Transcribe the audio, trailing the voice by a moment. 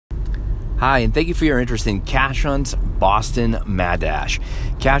Hi, and thank you for your interest in Cash Hunt's Boston Mad Dash.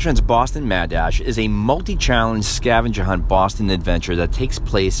 Cash Hunt's Boston Mad Dash is a multi-challenge scavenger hunt Boston adventure that takes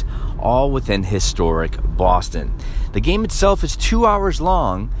place all within historic Boston. The game itself is 2 hours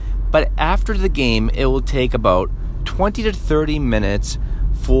long, but after the game, it will take about 20 to 30 minutes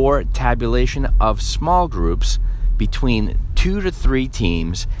for tabulation of small groups between 2 to 3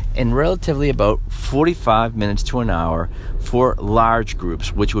 teams, and relatively about 45 minutes to an hour for large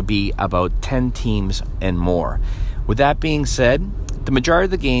groups, which would be about 10 teams and more. With that being said, the majority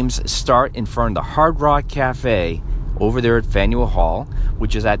of the games start in front of the Hard Rock Cafe over there at Faneuil Hall,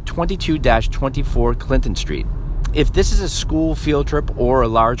 which is at 22-24 Clinton Street. If this is a school field trip or a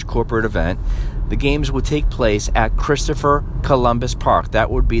large corporate event, the games would take place at Christopher Columbus Park. That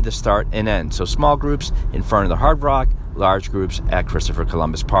would be the start and end. So small groups in front of the Hard Rock, large groups at Christopher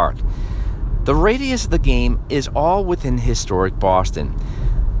Columbus Park. The radius of the game is all within historic Boston.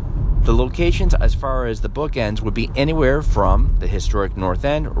 The locations as far as the bookends would be anywhere from the historic North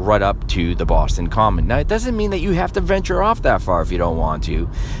End right up to the Boston Common. Now, it doesn't mean that you have to venture off that far if you don't want to,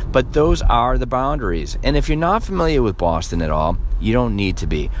 but those are the boundaries. And if you're not familiar with Boston at all, you don't need to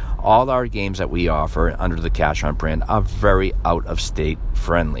be. All our games that we offer under the Cash Hunt brand are very out-of-state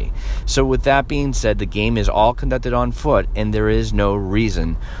friendly. So with that being said, the game is all conducted on foot, and there is no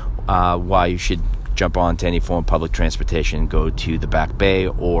reason why you should jump onto any form of public transportation and go to the Back Bay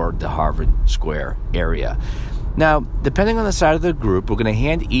or the Harvard Square area. Now, depending on the side of the group, we're going to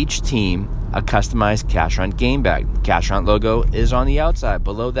hand each team a customized Cash Hunt game bag. The Cash Hunt logo is on the outside.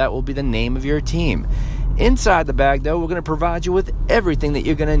 Below that will be the name of your team. Inside the bag, though, we're going to provide you with everything that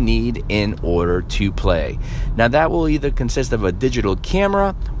you're going to need in order to play. Now, that will either consist of a digital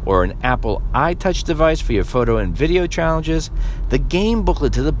camera or an Apple iTouch device for your photo and video challenges, the game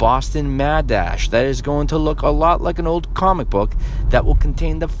booklet to the Boston Mad Dash that is going to look a lot like an old comic book that will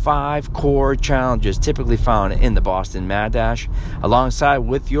contain the 5 core challenges typically found in the Boston Mad Dash, alongside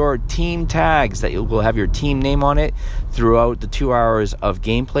with your team tags that will have your team name on it throughout the 2 hours of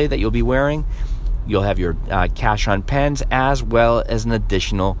gameplay that you'll be wearing. You'll have your Cash Hunt pens as well as an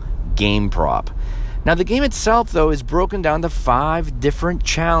additional game prop. Now, the game itself, though, is broken down to 5 different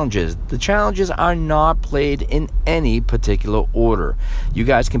challenges. The challenges are not played in any particular order. You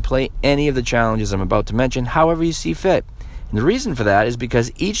guys can play any of the challenges I'm about to mention however you see fit. And the reason for that is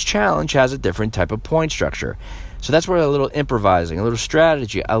because each challenge has a different type of point structure. So that's where a little improvising, a little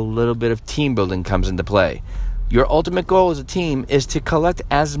strategy, a little bit of team building comes into play. Your ultimate goal as a team is to collect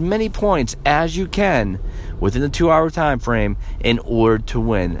as many points as you can within the 2-hour time frame in order to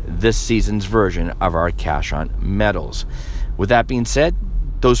win this season's version of our Cash Hunt medals. With that being said,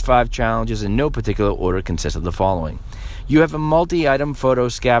 those 5 challenges in no particular order consist of the following. You have a multi-item photo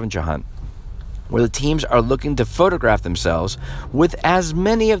scavenger hunt, where the teams are looking to photograph themselves with as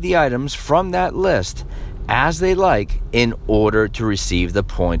many of the items from that list as they like in order to receive the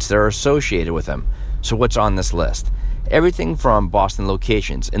points that are associated with them. So what's on this list? Everything from Boston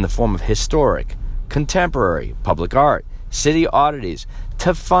locations in the form of historic, contemporary, public art, city oddities,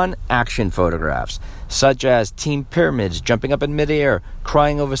 to fun action photographs, such as team pyramids jumping up in midair,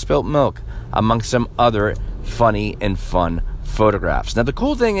 crying over spilt milk, amongst some other funny and fun photographs. Now, the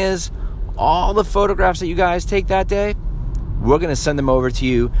cool thing is, all the photographs that you guys take that day, we're going to send them over to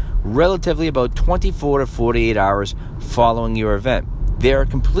you relatively about 24 to 48 hours following your event. They are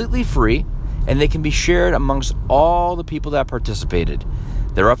completely free, and they can be shared amongst all the people that participated.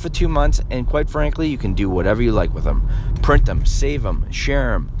 They're up for 2 months, and quite frankly, you can do whatever you like with them. Print them, save them,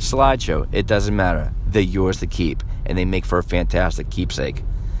 share them, slideshow, it doesn't matter. They're yours to keep, and they make for a fantastic keepsake.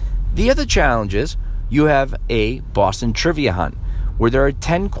 The other challenge is you have a Boston trivia hunt, where there are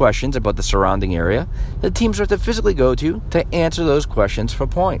 10 questions about the surrounding area that teams have to physically go to answer those questions for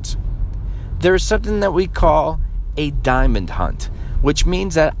points. There is something that we call a diamond hunt, which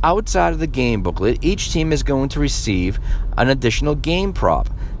means that outside of the game booklet, each team is going to receive an additional game prop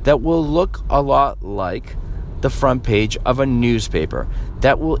that will look a lot like the front page of a newspaper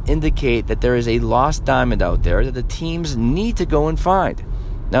that will indicate that there is a lost diamond out there that the teams need to go and find.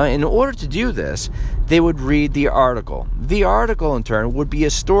 Now, in order to do this, they would read the article. The article, in turn, would be a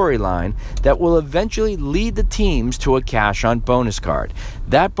storyline that will eventually lead the teams to a Cash Hunt bonus card.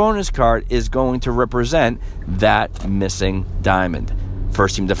 That bonus card is going to represent that missing diamond.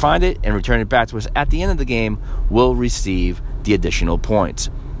 First team to find it and return it back to us at the end of the game will receive the additional points.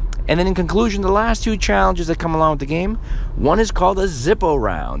 And then in conclusion, the last 2 challenges that come along with the game, one is called a Zippo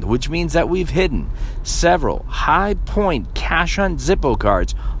round, which means that we've hidden several high-point Cash Hunt Zippo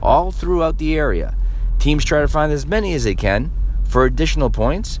cards all throughout the area. Teams try to find as many as they can for additional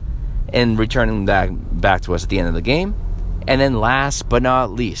points and returning that back to us at the end of the game. And then last but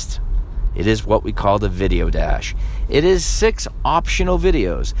not least, It is what we call the Video Dash. It is 6 optional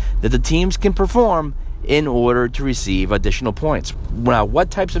videos that the teams can perform in order to receive additional points. Now, what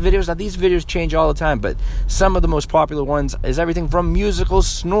types of videos? Now, these videos change all the time, but some of the most popular ones is everything from musical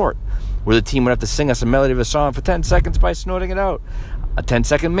snort, where the team would have to sing us a melody of a song for 10 seconds by snorting it out. A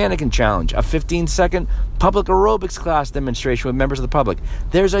 10-second mannequin challenge, a 15-second public aerobics class demonstration with members of the public.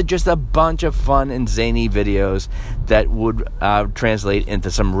 There's just a bunch of fun and zany videos that would translate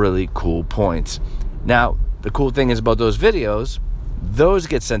into some really cool points. Now, the cool thing is about those videos, those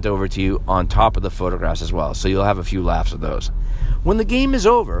get sent over to you on top of the photographs as well, so you'll have a few laughs with those. When the game is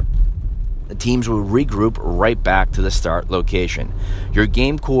over, the teams will regroup right back to the start location. Your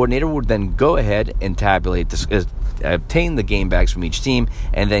game coordinator would then go ahead and tabulate obtain the game bags from each team,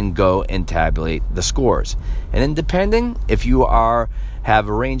 and then go and tabulate the scores. And then depending if you have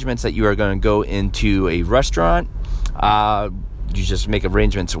arrangements that you are going to go into a restaurant, you just make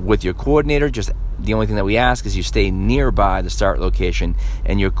arrangements with your coordinator. Just the only thing that we ask is you stay nearby the start location,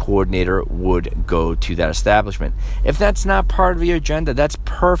 and your coordinator would go to that establishment. If that's not part of your agenda, that's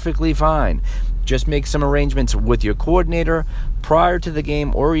perfectly fine. Just make some arrangements with your coordinator prior to the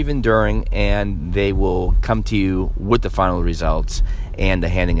game or even during, and they will come to you with the final results and the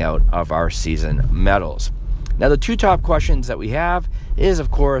handing out of our season medals. Now, the 2 top questions that we have is,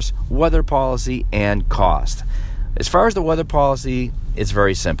 of course, weather policy and cost. As far as the weather policy, it's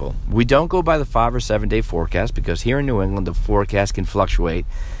very simple. We don't go by the 5 or 7 day forecast because here in New England, the forecast can fluctuate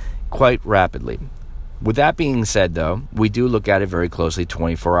quite rapidly. With that being said, though, we do look at it very closely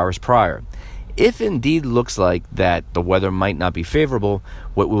 24 hours prior. If indeed looks like that the weather might not be favorable,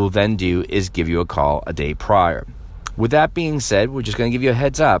 what we will then do is give you a call a day prior. With that being said, we're just going to give you a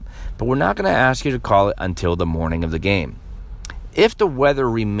heads up, but we're not going to ask you to call it until the morning of the game. If the weather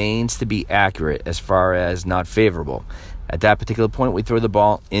remains to be accurate as far as not favorable, at that particular point, we throw the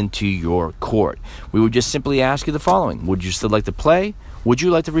ball into your court. We would just simply ask you the following. Would you still like to play? Would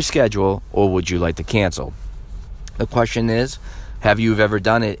you like to reschedule? Or would you like to cancel? The question is, have you ever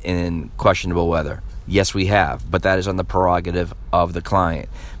done it in questionable weather? Yes, we have, but that is on the prerogative of the client.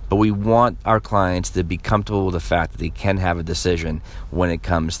 But we want our clients to be comfortable with the fact that they can have a decision when it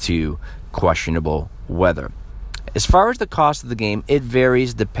comes to questionable weather. As far as the cost of the game, it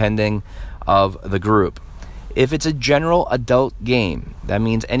varies depending of the group. If it's a general adult game, that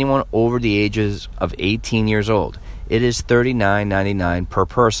means anyone over the ages of 18 years old, it is $39.99 per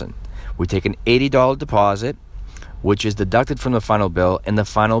person. We take an $80 deposit, which is deducted from the final bill, and the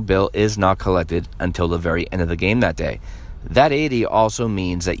final bill is not collected until the very end of the game that day. That $80 also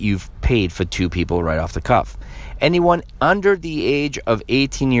means that you've paid for 2 people right off the cuff. Anyone under the age of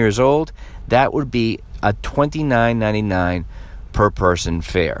 18 years old, that would be a $29.99 per person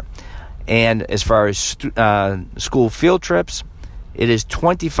fare. And as far as school field trips, it is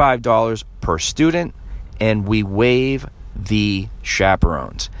 $25 per student, and we waive the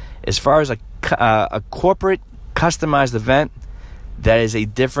chaperones. As far as a corporate customized event, that is a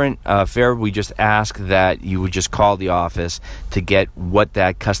different fare. We just ask that you would just call the office to get what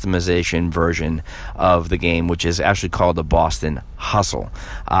that customization version of the game, which is actually called the Boston Hustle.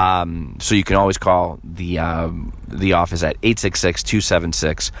 So you can always call the office at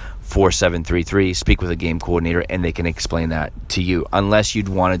 866-276-4733. Speak with a game coordinator, and they can explain that to you, unless you'd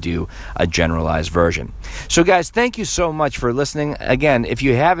want to do a generalized version. So, guys, thank you so much for listening. Again, if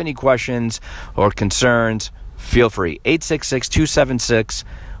you have any questions or concerns, feel free.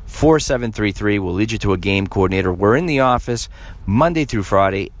 866-276-4733 will lead you to a game coordinator. We're in the office Monday through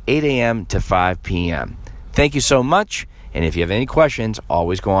Friday, 8 a.m. to 5 p.m. Thank you so much. And if you have any questions,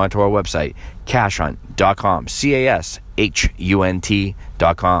 always go on to our website, cashhunt.com,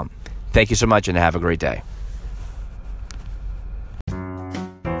 CASHUNT.com. Thank you so much, and have a great day.